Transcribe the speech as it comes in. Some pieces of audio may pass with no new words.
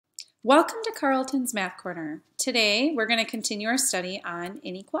Welcome to Carlton's Math Corner. Today we're going to continue our study on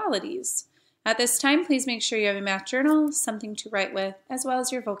inequalities. At this time, please make sure you have a math journal, something to write with, as well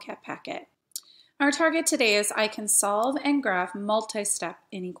as your vocab packet. Our target today is I can solve and graph multi-step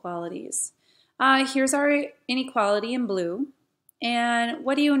inequalities. Here's our inequality in blue, and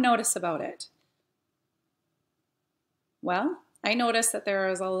what do you notice about it? Well, I notice that there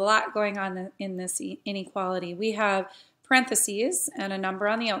is a lot going on in this inequality. We have parentheses and a number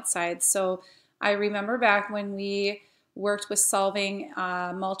on the outside. So I remember back when we worked with solving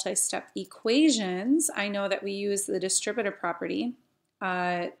multi-step equations, I know that we use the distributive property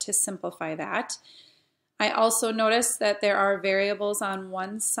to simplify that. I also noticed that there are variables on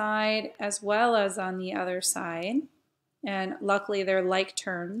one side as well as on the other side. And luckily they're like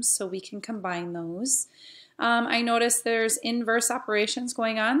terms, so we can combine those. I noticed there's inverse operations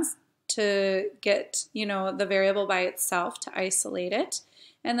going on to get, the variable by itself to isolate it.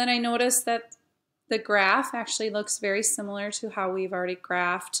 And then I noticed that the graph actually looks very similar to how we've already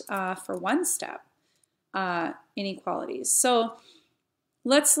graphed for one-step inequalities. So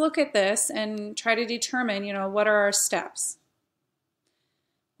let's look at this and try to determine, what are our steps?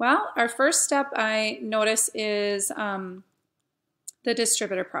 Well, our first step I notice is the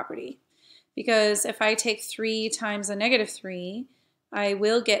distributive property. Because if I take 3 times a negative 3, I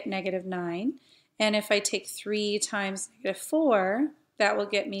will get negative 9. And if I take 3 times negative 4, that will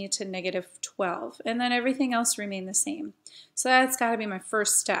get me to negative 12. And then everything else remain the same. So that's got to be my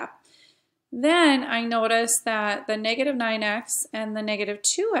first step. Then I notice that the negative 9x and the negative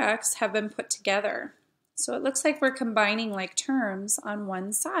 2x have been put together. So it looks like we're combining like terms on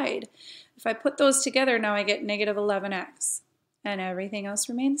one side. If I put those together, now I get negative 11x. And everything else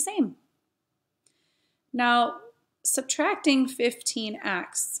remains the same. Now, subtracting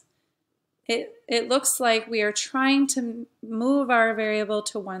 15x, it looks like we are trying to move our variable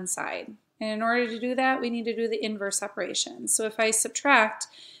to one side. And in order to do that, we need to do the inverse operation. So if I subtract,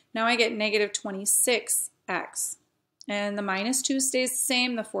 now I get negative 26x. And the minus 2 stays the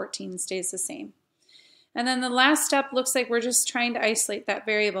same, the 14 stays the same. And then the last step looks like we're just trying to isolate that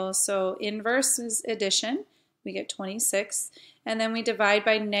variable. So inverse is addition, we get 26, and then we divide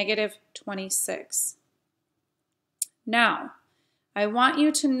by negative 26. Now, I want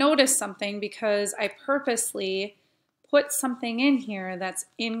you to notice something because I purposely put something in here that's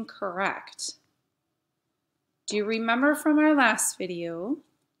incorrect. Do you remember from our last video,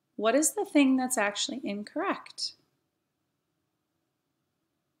 what is the thing that's actually incorrect?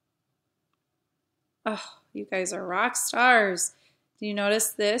 Oh, you guys are rock stars. Do you notice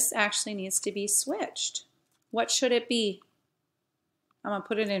this actually needs to be switched? What should it be? I'm going to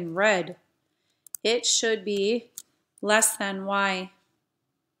put it in red. It should be less than y.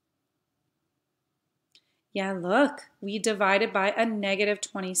 Yeah, look, we divided by a negative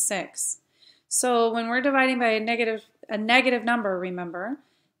 26. So when we're dividing by a negative number, remember,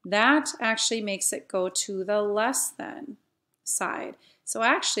 that actually makes it go to the less than side. So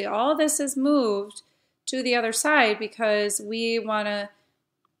actually all this is moved to the other side because we want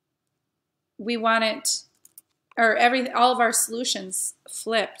it, or all of our solutions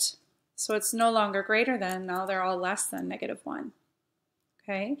flipped. So it's no longer greater than, now they're all less than negative 1.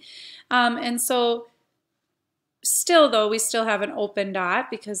 Okay, and so still though, we still have an open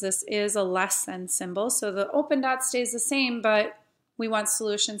dot because this is a less than symbol. So the open dot stays the same, but we want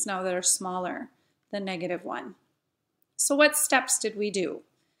solutions now that are smaller than negative 1. So what steps did we do?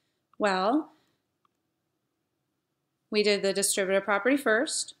 Well, we did the distributive property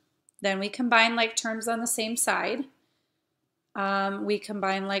first. Then we combined like terms on the same side. We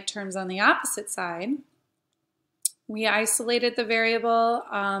combined like terms on the opposite side. We isolated the variable,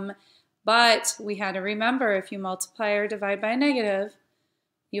 but we had to remember if you multiply or divide by a negative,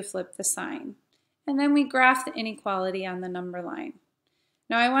 you flip the sign. And then we graph the inequality on the number line.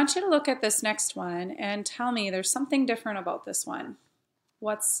 Now I want you to look at this next one and tell me there's something different about this one.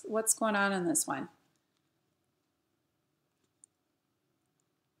 What's going on in this one?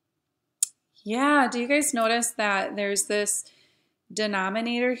 Yeah, do you guys notice that there's this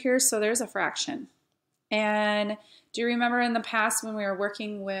denominator here? So there's a fraction. And do you remember in the past when we were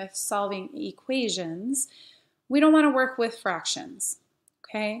working with solving equations, we don't want to work with fractions,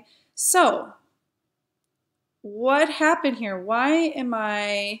 okay? So what happened here? Why am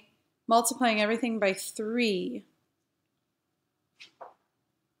I multiplying everything by 3?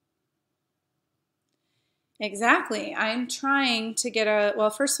 Exactly. I'm trying to get well,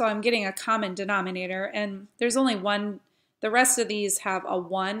 first of all, I'm getting a common denominator, and there's only one. The rest of these have a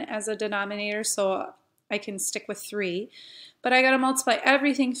 1 as a denominator, so I can stick with 3. But I got to multiply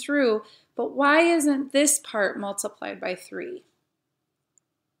everything through. But why isn't this part multiplied by 3?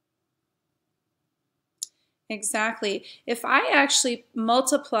 Exactly. If I actually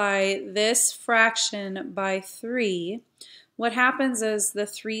multiply this fraction by 3, what happens is the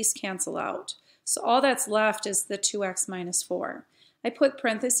 3's cancel out. So all that's left is the 2x minus 4. I put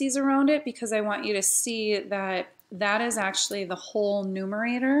parentheses around it because I want you to see that that is actually the whole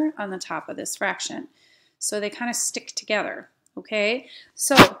numerator on the top of this fraction. So they kind of stick together, okay?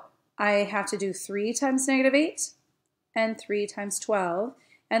 So I have to do 3 times negative 8 and 3 times 12,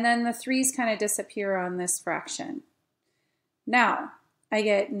 and then the 3's kind of disappear on this fraction. Now, I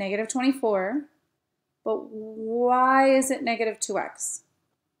get negative 24, but why is it negative 2x?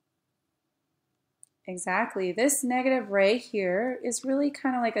 Exactly, this negative right here is really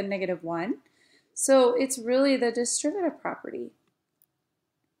kind of like a negative 1. So it's really the distributive property.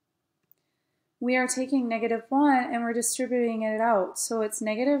 We are taking negative 1 and we're distributing it out. So it's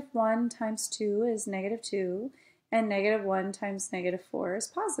negative 1 times 2 is negative 2, and negative 1 times negative 4 is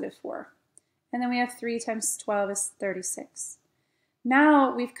positive 4. And then we have 3 times 12 is 36.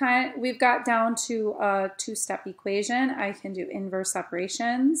 Now we've got down to a two-step equation. I can do inverse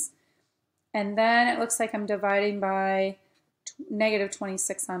operations. And then it looks like I'm dividing by negative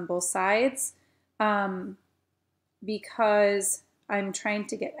 26 on both sides because I'm trying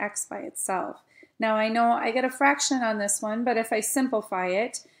to get x by itself. Now I know I get a fraction on this one, but if I simplify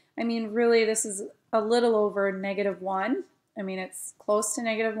it, I mean really this is a little over negative 1. I mean it's close to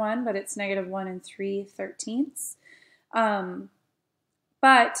negative 1, but it's negative 1 and 3/13.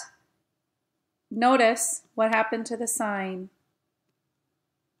 But notice what happened to the sign.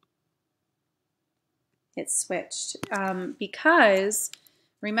 It switched because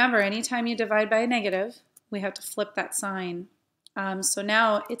remember, anytime you divide by a negative, we have to flip that sign. So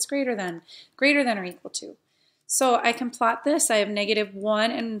now it's greater than or equal to. So I can plot this. I have negative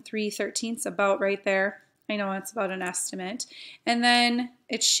 1 and 3/13 about right there. I know it's about an estimate. And then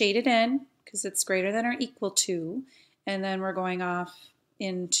it's shaded in because it's greater than or equal to. And then we're going off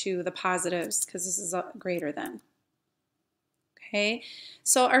into the positives because this is greater than. Okay,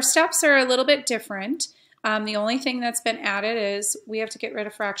 so our steps are a little bit different. The only thing that's been added is we have to get rid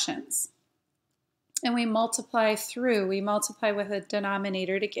of fractions. And we multiply through. We multiply with a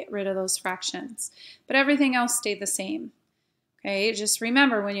denominator to get rid of those fractions. But everything else stayed the same. Okay, just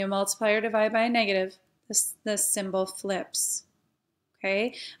remember when you multiply or divide by a negative, the symbol flips.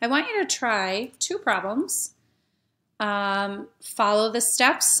 Okay, I want you to try 2 problems. Follow the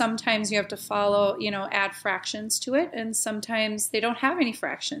steps. Sometimes you have to follow, add fractions to it, and sometimes they don't have any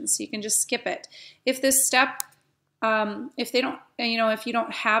fractions, so you can just skip it. If this step, if you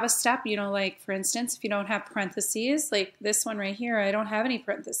don't have a step, like for instance, if you don't have parentheses, like this one right here, I don't have any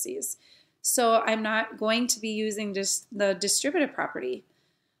parentheses. So I'm not going to be using just the distributive property,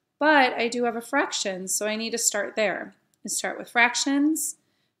 but I do have a fraction, so I need to start there. I start with fractions,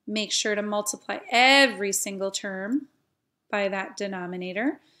 make sure to multiply every single term by that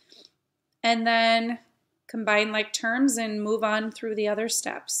denominator, and then combine like terms and move on through the other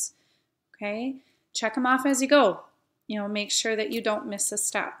steps. Okay, check them off as you go. Make sure that you don't miss a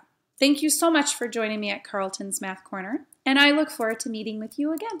step. Thank you so much for joining me at Carlton's Math Corner, and I look forward to meeting with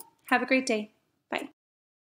you again. Have a great day.